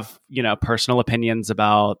have, personal opinions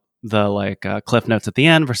about the cliff notes at the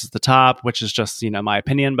end versus the top, which is just, my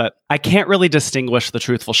opinion, but I can't really distinguish the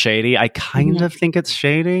truthful shady. I kind of think it's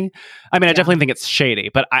shady. I mean, I definitely think it's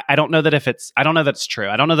shady, but I don't know that I don't know that it's true.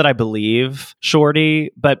 I don't know that I believe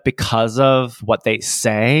Shorty, but because of what they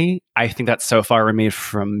say, I think that's so far removed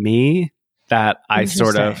from me that I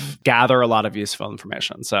sort of gather a lot of useful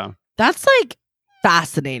information. So that's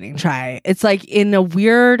fascinating, Trey. It's in a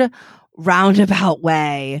weird roundabout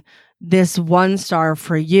way. This 1 star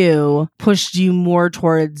for you pushed you more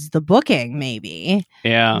towards the booking, maybe,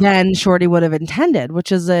 than Shorty would have intended,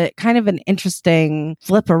 which is a kind of an interesting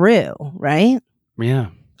flipperoo, right? Yeah,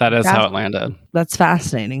 that's how it landed. That's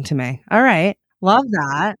fascinating to me. All right. Love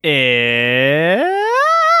that.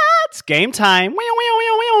 It's game time.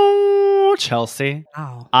 Chelsea,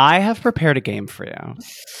 I have prepared a game for you.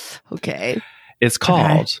 Okay. It's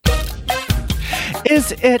called...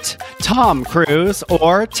 Is it Tom Cruise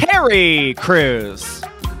or Terry Crews?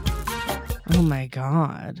 Oh my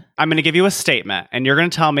God. I'm going to give you a statement and you're going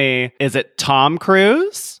to tell me, is it Tom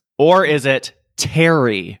Cruise or is it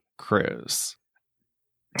Terry Crews?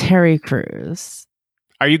 Terry Crews.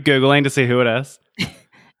 Are you Googling to see who it is?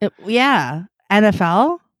 Yeah.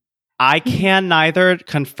 NFL? I can neither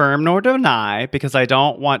confirm nor deny because I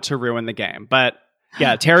don't want to ruin the game, but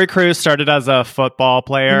yeah, Terry Crews started as a football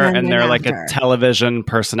player and they're like a television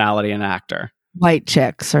personality and actor. White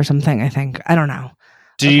Chicks or something, I think. I don't know.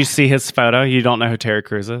 Do you see his photo? You don't know who Terry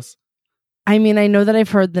Crews is? I mean, I know that I've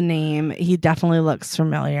heard the name. He definitely looks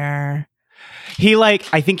familiar. He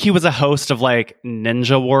I think he was a host of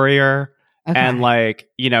Ninja Warrior. Okay. And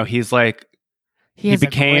he's he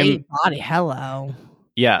became a great body. Hello.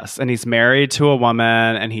 Yes. And he's married to a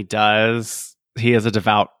woman and he is a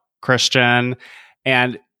devout Christian.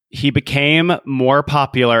 And he became more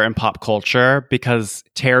popular in pop culture because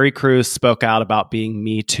Terry Crews spoke out about being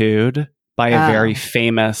Me Too'd by a very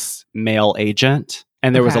famous male agent.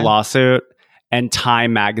 And there was a lawsuit. And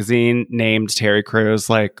Time magazine named Terry Crews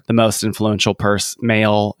the most influential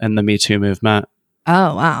male in the Me Too movement.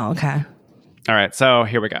 Oh, wow. Okay. All right. So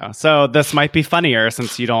here we go. So this might be funnier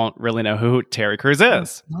since you don't really know who Terry Crews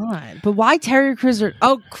is. But why Terry Crews?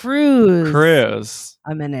 Crews. Crews.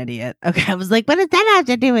 I'm an idiot. Okay. I was what does that have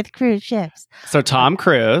to do with cruise ships? So Tom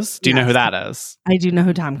Cruise. Do you know who that is? I do know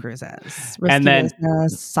who Tom Cruise is. And then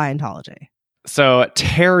Scientology. So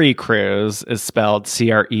Terry Crews is spelled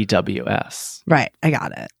Crews. Right. I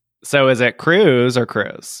got it. So is it Crews or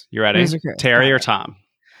Crews? You ready? Crews or Crews. Terry or Tom?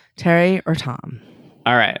 Terry or Tom.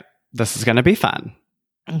 All right. This is going to be fun.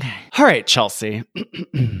 Okay. All right, Chelsea.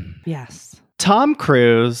 Yes. Tom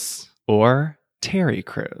Cruise or Terry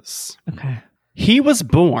Crews? Okay. He was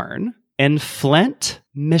born in Flint,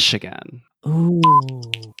 Michigan. Ooh.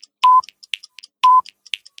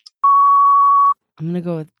 I'm going to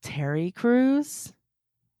go with Terry Crews.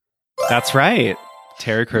 That's right.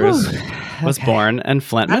 Terry Crews was born in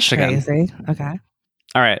Flint, Michigan. Crazy. Okay.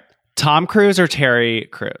 All right. Tom Cruise or Terry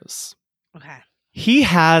Crews? Okay. He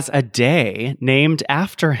has a day named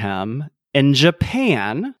after him in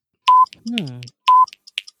Japan.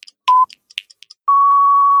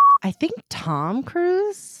 I think Tom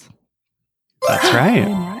Cruise. That's right.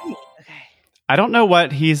 Right. Okay. I don't know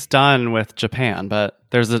what he's done with Japan, but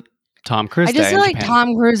there's a Tom Cruise I just day feel in Japan.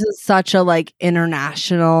 Tom Cruise is such a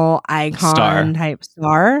international icon type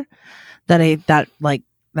star that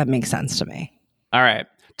makes sense to me. All right.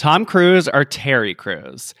 Tom Cruise or Terry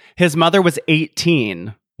Crews? His mother was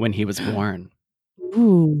 18 when he was born.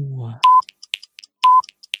 Ooh.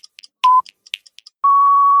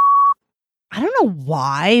 I don't know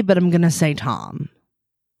why, but I'm going to say Tom.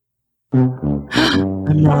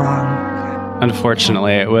 I'm wrong.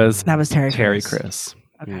 Unfortunately, it was Terry Crews.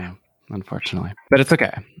 Okay. Yeah, unfortunately. But it's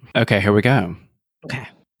okay. Okay, here we go. Okay.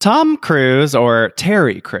 Tom Cruise or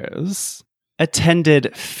Terry Crews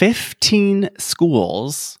attended 15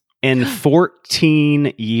 schools in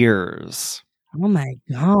 14 years. Oh my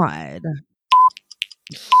God.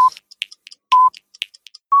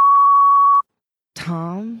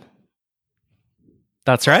 Tom?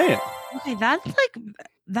 That's right. Okay,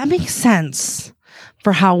 that makes sense.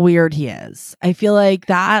 for how weird he is. I feel like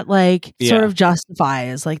that sort of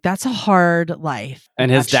justifies that's a hard life.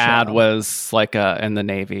 And his dad was in the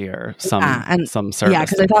Navy or some service. Yeah,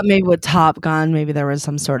 because I thought maybe with Top Gun, maybe there was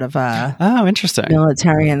some sort of interesting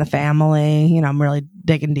military in the family. I'm really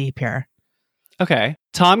digging deep here. Okay.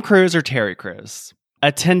 Tom Cruise or Terry Crews?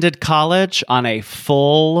 Attended college on a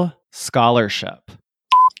full scholarship.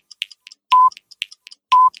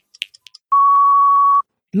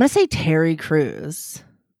 I'm going to say Terry Crews.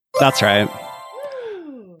 That's right.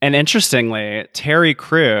 And interestingly, Terry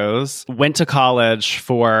Crews went to college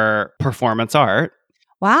for performance art.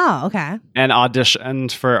 Wow, okay. And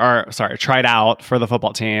auditioned tried out for the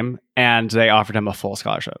football team, and they offered him a full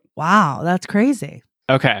scholarship. Wow, that's crazy.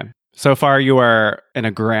 Okay. So far, you are in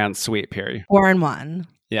a grand sweep here. 4-1.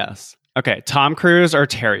 Yes. Okay. Tom Cruise or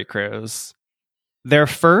Terry Crews? Their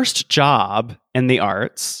first job in the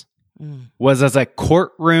arts was as a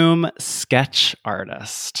courtroom sketch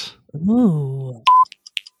artist. Ooh.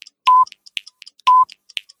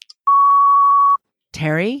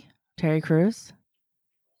 Terry Crews?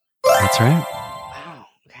 That's right. Wow.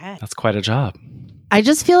 Okay. That's quite a job. I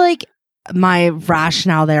just feel like my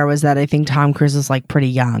rationale there was that I think Tom Cruise was pretty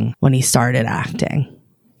young when he started acting.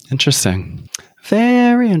 Interesting.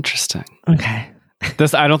 Very interesting. Okay.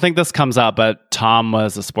 I don't think this comes up, but Tom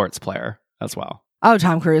was a sports player as well. Oh,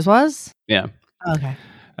 Tom Cruise was? Yeah. Okay.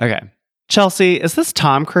 Okay. Chelsea, is this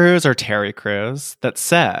Tom Cruise or Terry Crews that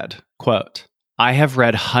said, quote, "I have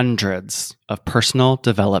read hundreds of personal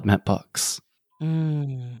development books"?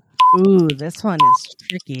 Ooh, this one is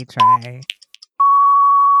tricky, Trey.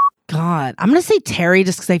 God, I'm going to say Terry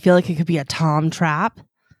just because I feel like it could be a Tom trap.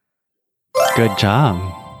 Good job.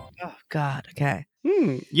 Oh, God. Okay.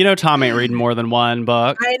 Tom ain't reading more than one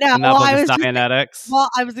book. I know. And that book is Dianetics.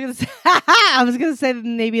 I was gonna say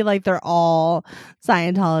maybe they're all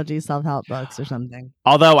Scientology self-help books or something.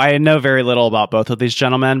 Although I know very little about both of these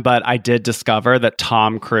gentlemen, but I did discover that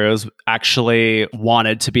Tom Cruise actually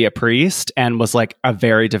wanted to be a priest and was a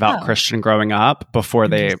very devout Christian growing up before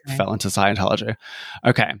they fell into Scientology.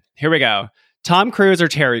 Okay, here we go. Tom Cruise or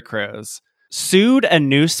Terry Crews sued a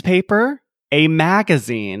newspaper, a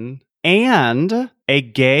magazine, and a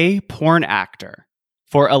gay porn actor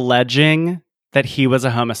for alleging that he was a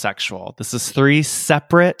homosexual. This is 3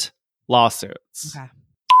 separate lawsuits. Okay.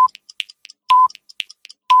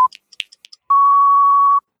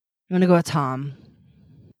 I'm going to go with Tom.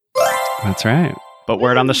 That's right. But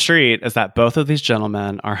word on the street is that both of these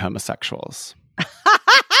gentlemen are homosexuals.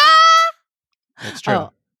 It's true.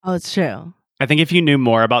 Oh, it's true. I think if you knew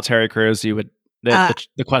more about Terry Crews, you would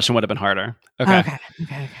the question would have been harder. Okay.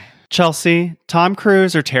 Chelsea, Tom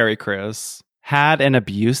Cruise or Terry Crews had an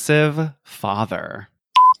abusive father?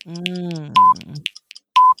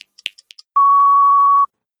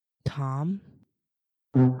 Tom?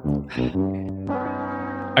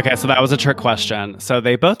 Okay, so that was a trick question. So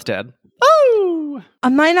they both did. Oh!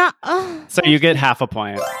 Am I not? So you get half a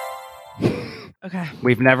point. Okay.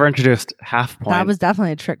 We've never introduced half point. That was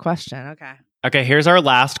definitely a trick question. Okay. Okay, here's our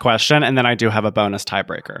last question, and then I do have a bonus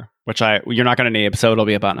tiebreaker, which you're not going to need, so it'll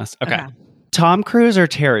be a bonus. Okay. Tom Cruise or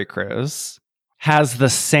Terry Crews has the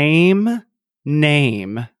same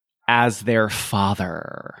name as their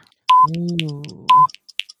father? Ooh.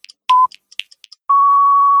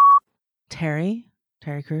 Terry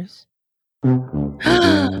Crews?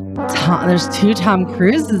 There's 2 Tom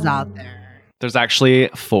Cruises out there. There's actually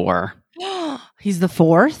 4. He's the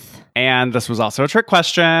 4th? And this was also a trick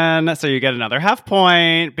question, so you get another half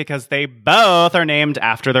point because they both are named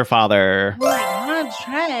after their father. Oh my God,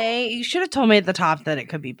 Trey. You should have told me at the top that it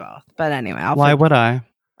could be both. But anyway, why would I?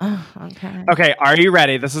 Oh, okay. Okay, are you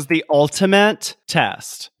ready? This is the ultimate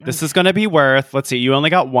test. This is going to be worth, let's see, you only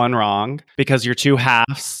got 1 wrong because your 2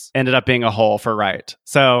 halves ended up being a whole for right.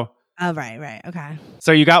 So. Oh, right. Okay.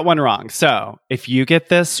 So you got 1 wrong. So if you get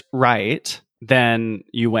this right, then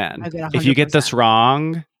you win. If you get this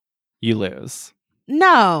wrong, you lose.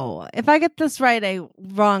 No. If I get this right, I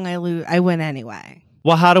lose. I win anyway.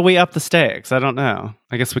 Well, how do we up the stakes? I don't know.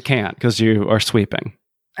 I guess we can't because you are sweeping.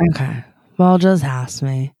 Okay. Well, just ask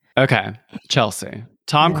me. Okay. Chelsea.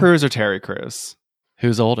 Tom Cruise or Terry Crews?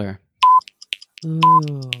 Who's older?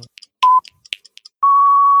 Ooh.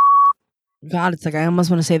 God, it's I almost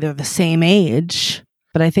want to say they're the same age,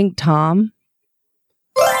 but I think Tom.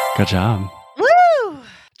 Good job. Woo!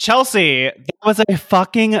 Chelsea, that was a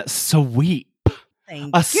fucking sweep.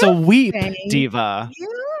 Thank you. Sweep, diva.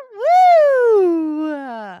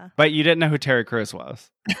 Woo! But you didn't know who Terry Crews was.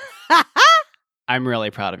 I'm really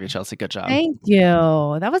proud of you, Chelsea. Good job. Thank you.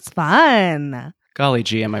 That was fun. Golly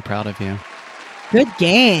gee, am I proud of you. Good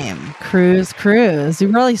game. Cruise.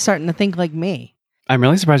 You're really starting to think like me. I'm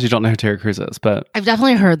really surprised you don't know who Terry Crews is, but I've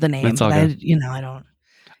definitely heard the name. It's all good. I don't.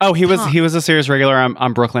 Oh, he was a series regular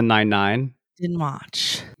on Brooklyn Nine-Nine. Didn't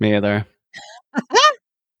watch. Me either.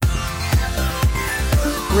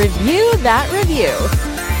 Review that review.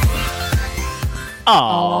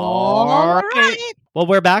 All right. Well,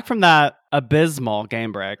 we're back from that abysmal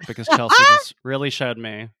game break because Chelsea just really showed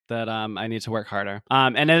me that I need to work harder.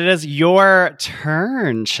 And it is your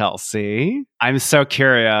turn, Chelsea. I'm so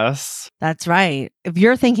curious. That's right. If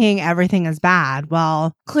you're thinking everything is bad,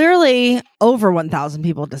 well, clearly over 1,000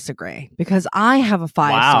 people disagree because I have a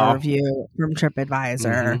 5-star review from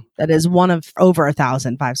TripAdvisor that is one of over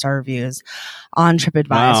 1,000 5-star reviews on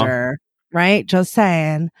TripAdvisor. Wow. Right? Just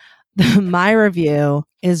saying. My review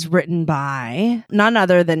is written by none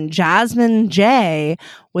other than Jasmine J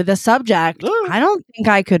with a subject, I don't think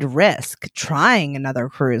I could risk trying another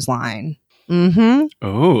cruise line.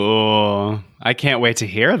 Ooh, I can't wait to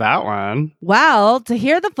hear that one. Well, to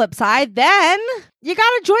hear the flip side, then you got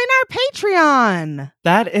to join our Patreon.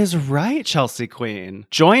 That is right, Chelsea Queen.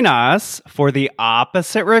 Join us for the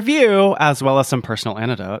opposite review, as well as some personal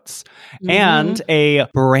anecdotes, and a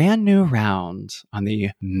brand new round on the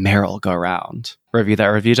merry-go-round.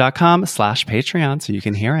 ReviewThatReview.com/Patreon so you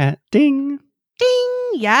can hear it. Ding. Ding.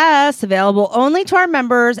 Yes, available only to our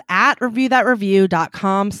members at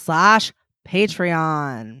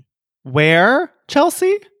ReviewThatReview.com/Patreon. Where,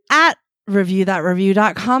 Chelsea? At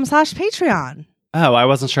ReviewThatReview.com/Patreon. Oh, I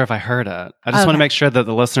wasn't sure if I heard it. I just want to make sure that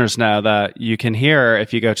the listeners know that you can hear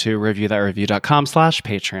if you go to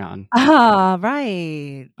ReviewThatReview.com/Patreon. Ah,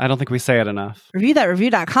 right. I don't think we say it enough.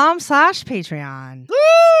 ReviewThatReview.com/Patreon.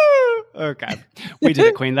 Okay. We did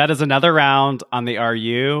it, Queen. That is another round on the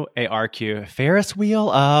RUARQ Ferris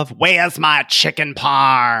wheel of Where's My Chicken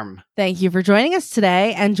Parm? Thank you for joining us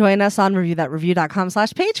today and join us on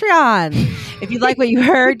ReviewThatReview.com/Patreon. If you like what you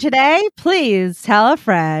heard today, please tell a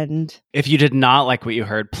friend. If you did not like what you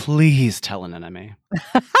heard, please tell an enemy.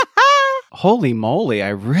 Holy moly, I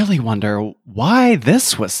really wonder why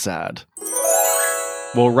this was said.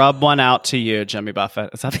 We'll rub one out to you, Jimmy Buffett.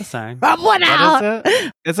 Is that the saying? Rub one out.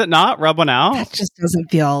 Is it not? Rub one out? That just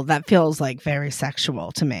doesn't feel, that feels like very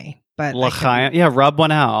sexual to me. But yeah, rub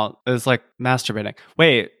one out is like masturbating.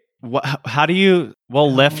 Wait, how do you,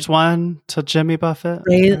 we'll lift one to Jimmy Buffett?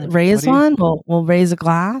 Raise one? We'll raise a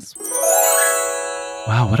glass.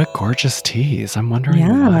 Wow, what a gorgeous tease. I'm wondering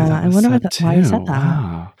why you said that.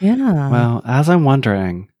 Wow. Yeah. Well, as I'm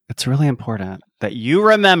wondering, it's really important that you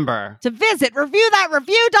remember to visit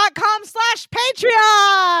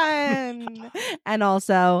reviewthatreview.com/Patreon. And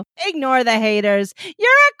also ignore the haters. You're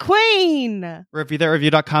a queen.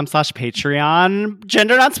 ReviewThatReview.com/Patreon.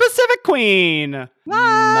 Gender non-specific queen. Bye.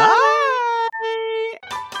 Bye.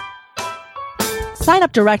 Sign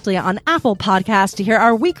up directly on Apple Podcasts to hear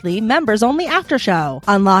our weekly members-only after show.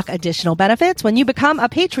 Unlock additional benefits when you become a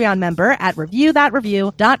Patreon member at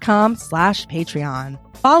reviewthatreview.com/Patreon.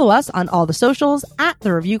 Follow us on all the socials at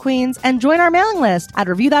The Review Queens and join our mailing list at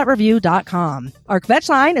reviewthatreview.com. Our kvetch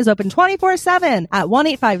line is open 24/7 at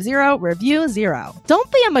 1-850-REVIEW-0.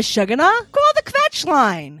 Don't be a mashugana. Call the kvetch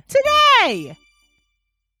line today.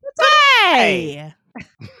 Today.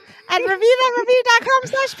 At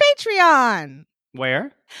reviewthatreview.com/Patreon.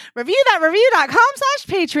 Where?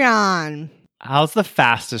 Reviewthatreview.com/Patreon. How's the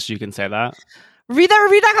fastest you can say that?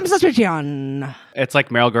 Reviewthatreview.com/Patreon. It's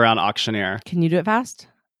like merry-go-round auctioneer. Can you do it fast?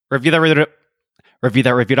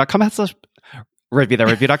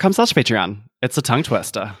 Reviewthatreview.com/Patreon. It's a tongue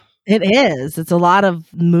twister. It is. It's a lot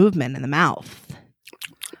of movement in the mouth.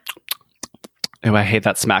 Oh, I hate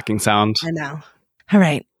that smacking sound. I know. All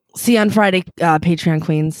right. See you on Friday, Patreon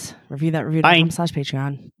Queens.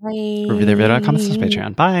 ReviewThatReview.com/Patreon. Bye.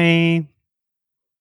 ReviewThatReview.com/Patreon. Bye.